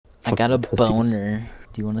I got a boner.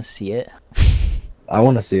 Do you want to see it? I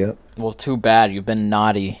want to see it. Well, too bad. You've been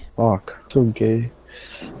naughty. Fuck. So gay.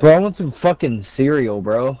 Bro, I want some fucking cereal,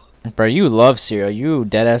 bro. Bro, you love cereal. You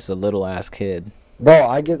deadass a little ass kid. Bro,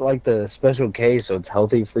 I get like the special K, so it's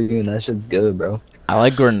healthy for you, and that shit's good, bro. I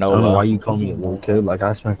like granola. I don't know why you call me a little kid. Like,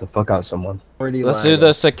 I smacked the fuck out of someone. Let's do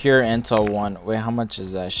the secure intel one. Wait, how much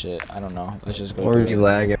is that shit? I don't know. Let's just go. Where are you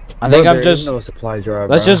lagging? I think I'm just. No supply drop.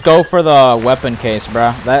 Let's just go for the weapon case,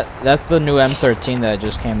 bro. That's the new M13 that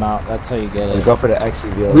just came out. That's how you get it. Let's go for the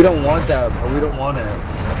XC deal. We don't want that, bro. We don't want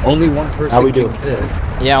it. Only one person. How we do? Can get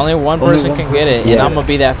it. Yeah, only one person can get it, and I'm gonna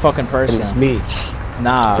be that fucking person. And it's me.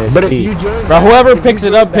 Nah. But if you join, bro, whoever picks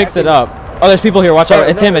it up, picks it up. Oh, there's people here. Watch out.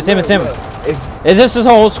 It's him. It's him. It's him. Is this his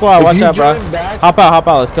whole squad? Watch out, bro. Hop out. Hop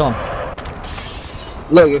out. Let's kill him.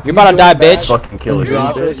 Look, if you're about to die, bitch. Fucking kill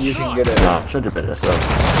it. You can get it. Nah, should have been this up.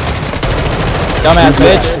 Dumbass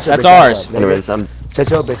bitch. That's ours. Anyways, I'm. Set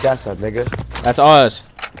your bitch ass up, nigga. That's ours.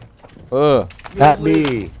 Ugh. Not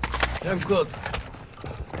me.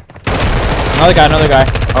 Another guy.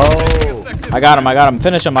 Oh. I got him.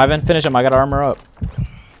 Finish him, Ivan. Finish him. I got armor up.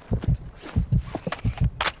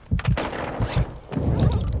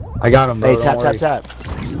 I got him, bro. Hey, tap.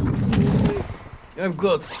 I'm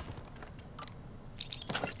good.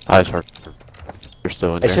 Eyes hurt. You're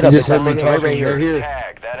still in Hey, there. shut up, Just bitch. have me Right talking. here. Here.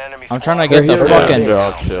 I'm trying to get the They're fucking. They're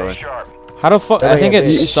all chilling. How the fuck? I think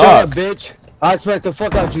it's Shut up, stuck. bitch. I smacked the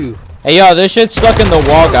fuck out you. Hey, yo, this shit's stuck in the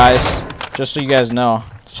wall, guys. Just so you guys know.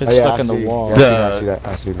 Shit's stuck in the wall. Yeah, I see that.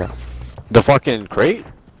 I see that. The fucking crate?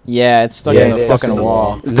 Yeah, it's stuck Yeah, in the it is. fucking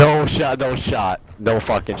wall. No shot. No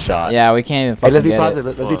fucking shot. Yeah, we can't even Hey, fucking let's be get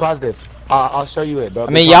positive. it. Let's be positive. I'll show you it, bro. I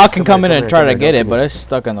mean, y'all can come in and try to get it, but it's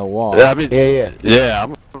stuck in the wall. Yeah, I mean, Yeah. yeah,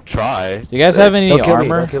 I'm gonna try. You guys have any Don't kill me.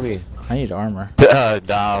 armor? Don't kill me. I need armor.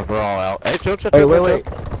 Nah, we're all out. Hey, chill. Wait.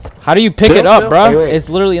 How do you pick it up, bro? Hey, wait. It's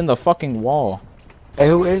literally in the fucking wall. Hey,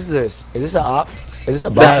 who is this? Is this an op? Is this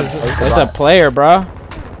a boss? It's a player, bro.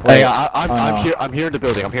 Hey, Wait. I'm here. I'm here in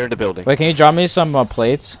the building. Wait, can you drop me some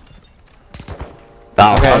plates?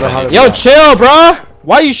 Nah, Okay. Yo, chill, bro.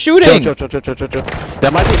 Why are you shooting? Chill. That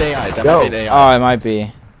might be an AI. That might be an AI. Oh, it might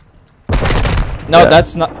be. No, Yeah.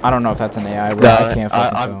 that's not. I don't know if that's an AI, bro. I can't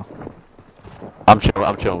fucking tell.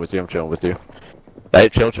 I'm chilling with you. Hey,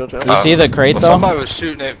 chill. You see the crate though? Somebody was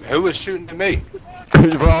shooting at. Who was shooting at me?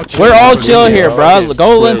 We're all chill here, bro.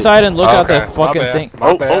 Go inside and look at the fucking thing.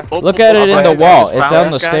 Look at it in the wall. It's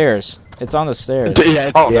on the stairs. It's on the stairs.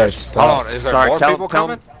 Yeah, Oh, Yes. hold on. Is there more people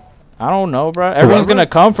coming? I don't know, bro. Everyone's gonna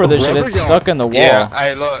come for this shit. It's stuck in the wall. Yeah.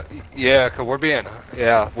 Hey, look. Yeah, cause we're being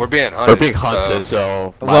hunted. we're being hunted,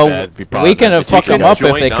 so Well, we can fuck them up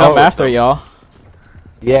if they come after y'all.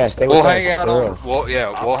 Yeah, stay with We'll us. hang out for on.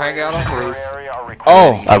 real. We'll hang out on the roof.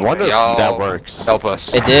 Oh, I wonder if Y'all that works. Help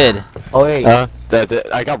us. it did. Oh, hey.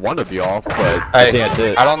 I got one of y'all, but I Hey, think I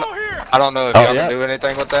did. I don't know if Oh, y'all yeah. can do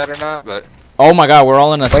anything with that or not, but Oh my god, we're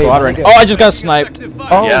all in a squadron. look Oh, at- I just got sniped.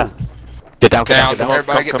 Oh. Yeah. Get down.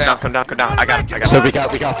 Everybody get down. Come down. I got it. So we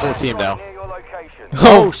got full team now.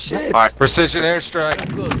 Oh, shit. All right, precision airstrike,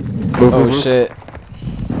 Oh shit.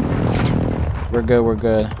 We're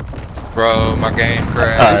good. bro. My game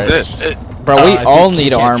crashed. Bro, we all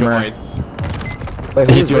need can't armor. join. Wait,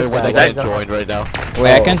 He's who's this doing what they guy? can't join right now.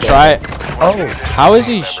 Wait, I can try it. Oh, How is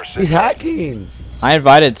he? he's hacking. I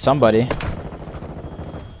invited somebody.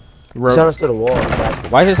 Shut us to the wall.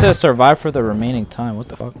 Why does it say survive for the remaining time? What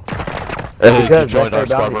the fuck? Because Join that's our their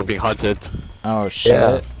squad. bounty. We're being hunted. Oh shit.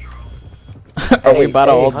 Yeah. Are we about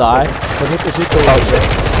to all die?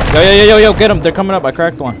 Yo, get them. They're coming up. I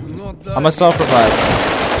cracked one. I'm a self-revive.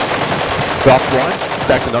 Drop one.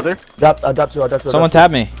 Back another. Drop two. Someone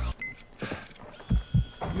tap me.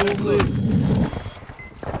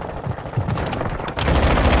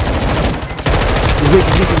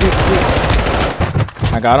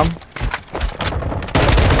 I got him.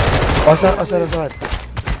 Outside.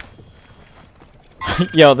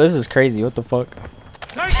 Yo, this is crazy. What the fuck?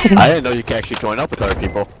 I didn't know you could actually join up with other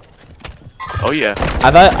people. Oh yeah.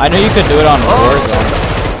 I knew you could do it on Warzone.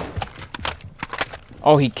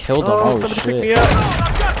 Oh, he killed him. Oh somebody pick shit. me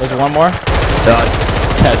up. There's one more.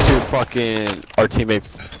 Tattooed fucking our teammate.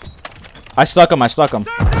 I stuck him. I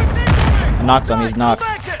knocked him. He's knocked.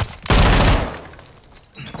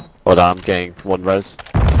 Hold on, I'm getting one res.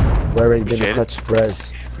 We're already been clutch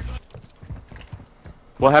res.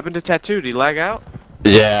 What happened to Tattoo? Did he lag out?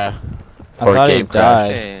 Yeah. I thought he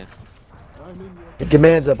died. Man. Get your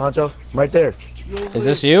mans up, Honcho. I'm right there. Is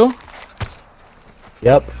this you?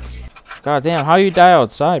 Yep. God damn, how you die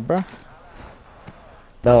outside, bro?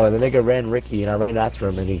 No, the nigga ran Ricky, and I ran after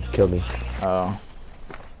him, and he killed me. Oh.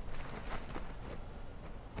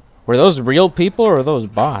 Were those real people or were those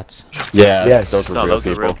bots? Yeah, Yes. those were No, real those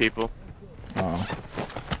people. are real people. Oh.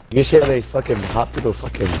 You see how they fucking hop to the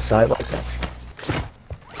fucking side like that?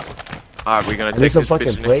 Alright, we gonna And take there's some this fucking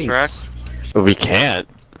bitch and extract? plates. But we can't.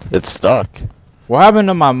 It's stuck. What happened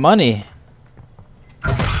to my money?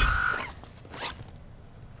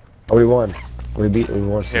 Oh, we won. We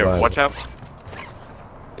won. Here, survival. watch out.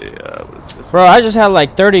 Yeah, what is this? Bro, I just had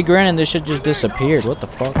like 30 grand and this shit just disappeared. What the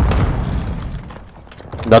fuck?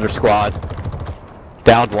 Another squad.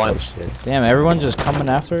 Downed one. Oh shit. Damn, everyone's just coming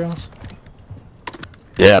after us?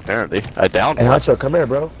 Yeah, apparently. I downed Hey one. Honcho, come here,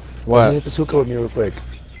 bro. What? Hit the hookah with me real quick.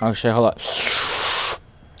 Oh shit, hold up.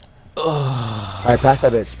 Alright, pass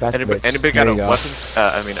that bitch. Pass the bitch. Anybody got There a you go.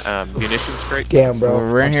 weapons? Munitions crate? Damn, bro.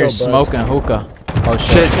 We're in I'm here so buzzed. smoking hookah. Oh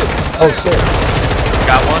shit. Oh shit.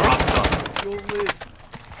 Got one.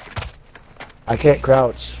 I can't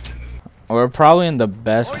crouch. We're probably in the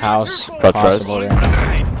best house Cut possible right.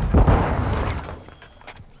 right now.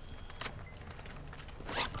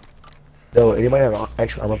 Yo, anybody have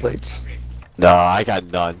extra armor plates? No, I got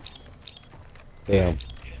none. Damn.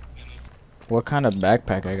 What kind of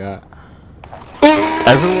backpack I got?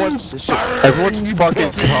 Everyone's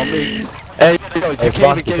fucking humming. Hey, yo, you can't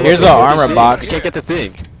Fox, even get Here's the an armor thing. box. You can't get the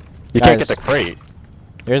thing. You can't Guys. get the crate.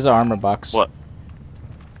 Here's the armor box. What?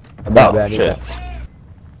 About Oh, that, I need shit. that.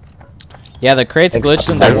 Yeah, the crate's Thanks,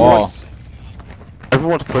 glitched in the wall.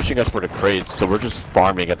 Everyone's pushing us for the crate, so we're just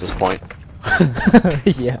farming at this point.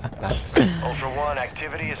 Yeah. Ultra One,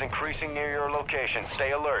 activity is increasing near your location.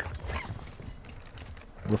 Stay alert.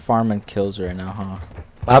 We're farming kills right now, huh?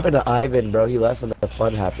 What happened to Ivan, bro? He left when the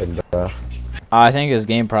fun happened, bro. I think his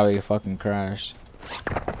game probably fucking crashed.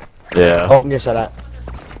 Yeah. Oh, near side that.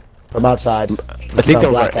 From outside. I think No,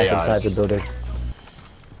 those black are ass AIs. inside the building.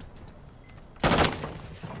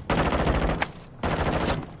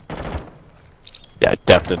 Yeah,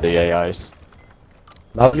 definitely AIs.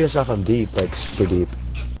 Not yourself from deep, like super deep.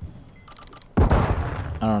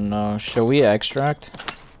 I don't know. Should we extract?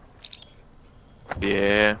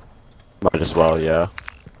 Yeah. Might as well, yeah.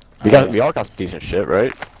 We all got some decent shit,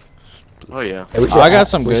 right? Oh yeah. Hey, we Oh, I got should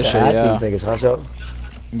some we good should shit, add yeah. these niggas, Honcho.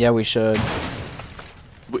 Yeah, we should.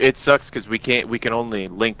 It sucks because we can only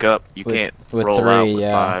link up. You With- can't with roll three, out with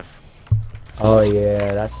yeah. 5. Oh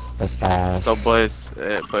yeah, that's ass. So boys,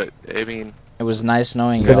 but I mean, It was nice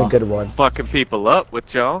knowing It's been a y'all. good one. fucking people up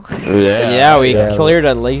with y'all. Yeah, we Yeah. cleared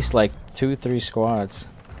at least like 2-3 squads.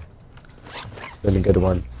 Been a good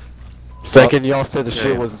one. Second, y'all said the Yeah.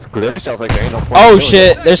 shit was glitched. I was like, there ain't no point. Oh in doing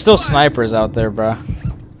shit, there's still snipers out there, bruh.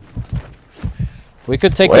 We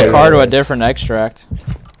could take Wait, the car to a wait. different extract.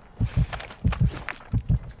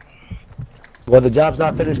 Well, the job's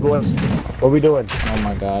not finished, boys. What are we doing? Oh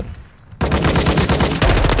my god.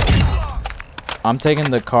 I'm taking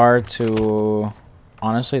the car to...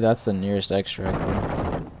 Honestly, that's the nearest extract,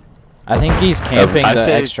 bro. I think he's camping I'd the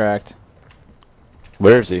say- extract. it.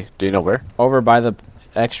 Where is he? Do you know where? Over by the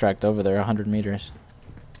extract over there, 100 meters.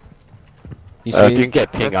 You If you see? can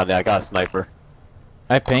get ping on that, I got a sniper.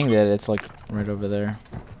 I pinged it, it's like right over there.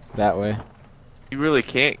 That way. You really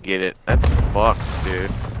can't get it. That's fucked,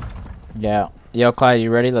 dude. Yeah. Yo, Clyde, you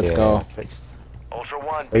ready? Let's Yeah, go. fixed. Ultra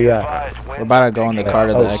One, Where be you at? advised. We're about to go in the car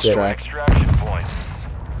to the Oh, shit. extract. Extraction point.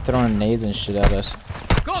 Throwing nades and shit at us.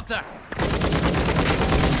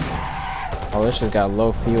 Oh, this shit got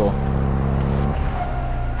low fuel.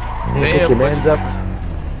 Hey, pick your mans up.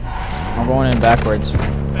 I'm going in backwards.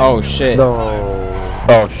 Oh shit. No.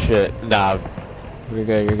 Oh shit. Nah. You're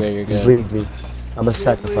good, you're good, you're Just good. leave me. I'm a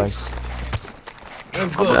sacrifice. I'm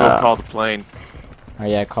gonna go call the plane. Oh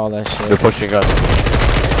yeah, call that They're shit. pushing us.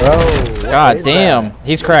 Bro. what God is damn. that?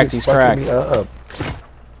 He's cracked, he's Fucking cracked. me up.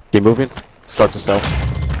 Keep moving. Start to sell.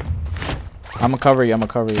 I'ma cover you, I'ma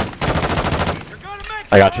cover you.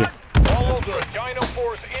 I got you. All over. Dino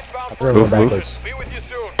Force inbound I'm for gonna go Move, move. backwards. Be with you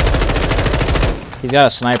soon. He's got a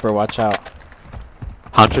sniper, watch out.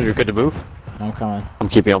 Honcho, you're good to move? I'm coming. I'm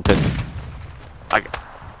keeping on pin. I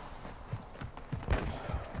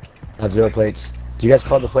have 0 plates. Do you guys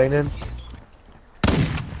call the plane in?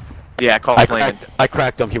 Yeah, call the plane. I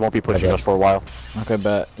cracked him. He won't be pushing Okay. us for a while. Okay,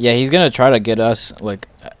 but yeah, he's gonna try to get us like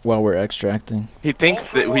while we're extracting. He thinks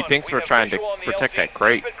that Ultra he One, thinks we we're have trying to visual on the protect LZ. that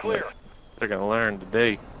crate. Keep it clear. They're gonna learn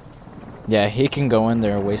today. Yeah, he can go in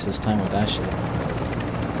there and waste his time with that shit.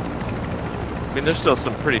 I mean, there's still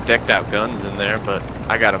some pretty decked out guns in there, but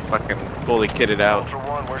I got a fucking fully kitted out. Ultra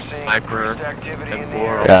One, we're seeing Sniper, increased activity in the M4.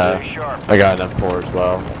 area. Yeah. Stay sharp. I got an M4 as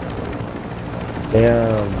well.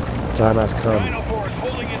 Damn. Time has come. Dino Force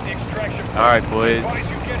holding in the extraction point. All right, boys. Advise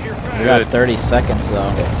you get here fast. We got Good. 30 seconds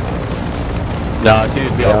though. No, as soon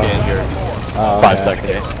as we all get in here. Oh, 5 okay.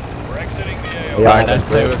 seconds. We're exiting the AO. Yeah, Alright, nice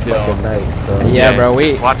play with y'all. fucking night, bro. Yeah, bro,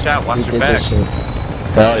 we Watch out, watch your did back. this shit.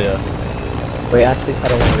 Hell yeah. Wait, actually, I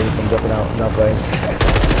don't want to leave him jumping out. Not playing.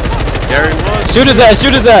 Gary Woods. Shoot his ass!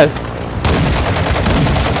 Shoot his ass!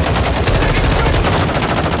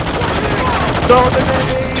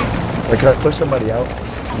 Wait, can I push somebody out?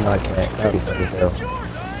 No, I can't. That'd be fucking fail.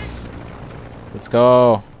 Let's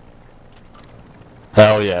go.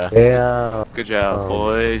 Hell yeah. Yeah. Good job,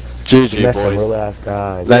 boys. GG, Messing boys. real ass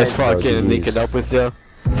guys. Nice Let's go, fucking GGs. linking up with you.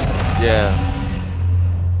 Yeah.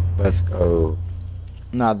 Let's go.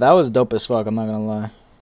 Nah, that was dope as fuck, I'm not gonna lie.